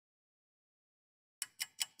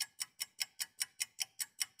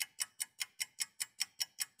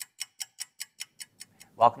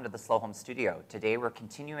Welcome to the Slow Home Studio. Today we're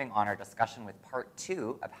continuing on our discussion with part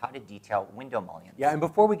 2 of how to detail window mullions. Yeah, and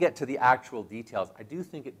before we get to the actual details, I do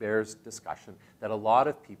think it bears discussion that a lot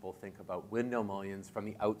of people think about window mullions from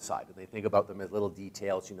the outside. They think about them as little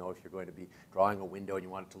details. You know, if you're going to be drawing a window and you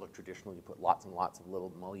want it to look traditional, you put lots and lots of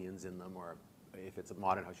little mullions in them, or if it's a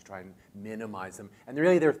modern house, you try and minimize them. And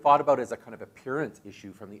really, they're thought about as a kind of appearance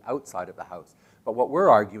issue from the outside of the house. But what we're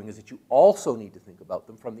arguing is that you also need to think about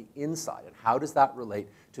them from the inside. And how does that relate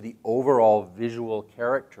to the overall visual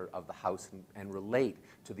character of the house and relate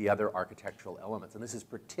to the other architectural elements? And this is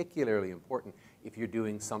particularly important if you're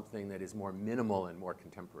doing something that is more minimal and more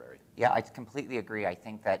contemporary. Yeah, I completely agree. I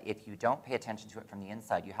think that if you don't pay attention to it from the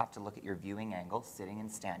inside, you have to look at your viewing angle, sitting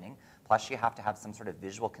and standing. Plus, you have to have some sort of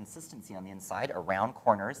visual consistency on the inside, around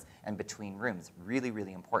corners, and between rooms. Really,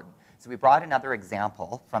 really important. So we brought another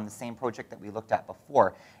example from the same project that we looked at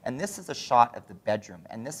before. And this is a shot of the bedroom.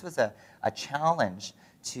 And this was a challenge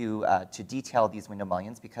to detail these window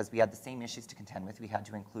mullions because we had the same issues to contend with. We had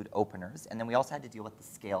to include openers, and then we also had to deal with the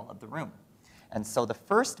scale of the room. And so the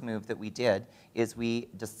first move that we did is we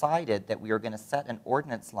decided that we were going to set an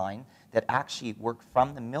ordnance line that actually worked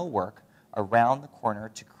from the millwork around the corner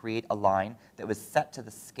to create a line that was set to the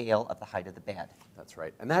scale of the height of the bed. That's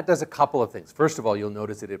right. And that does a couple of things. First of all, you'll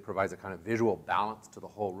notice that it provides a kind of visual balance to the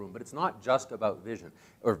whole room. But it's not just about vision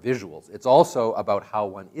or visuals. It's also about how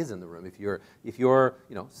one is in the room. If you're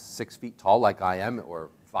 6 feet tall like I am,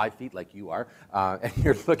 or 5 feet like you are, and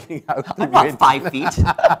you're looking out the window. I'm not 5 feet.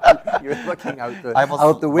 You're looking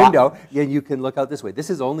out the window, and you can look out this way. This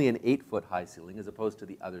is only an 8-foot high ceiling as opposed to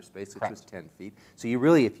the other space, which was 10 feet. So you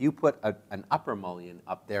really, if you put an upper mullion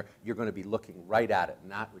up there, you're going to be looking right at it,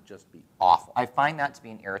 and that would just be awful. I find that to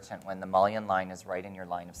be an irritant when the mullion line is right in your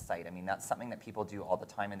line of sight. I mean, that's something that people do all the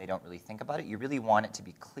time, and they don't really think about it. You really want it to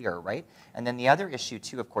be clear, right? And then the other issue,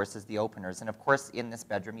 too, of course, is the openers. And, of course, in this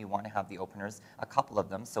bedroom, you want to have the openers, a couple of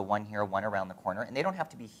them. So one here, one around the corner. And they don't have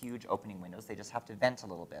to be huge opening windows. They just have to vent a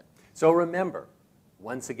little bit. So remember,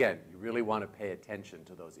 once again, you really want to pay attention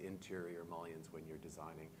to those interior mullions when you're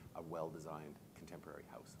designing a well-designed contemporary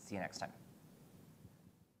house. See you next time.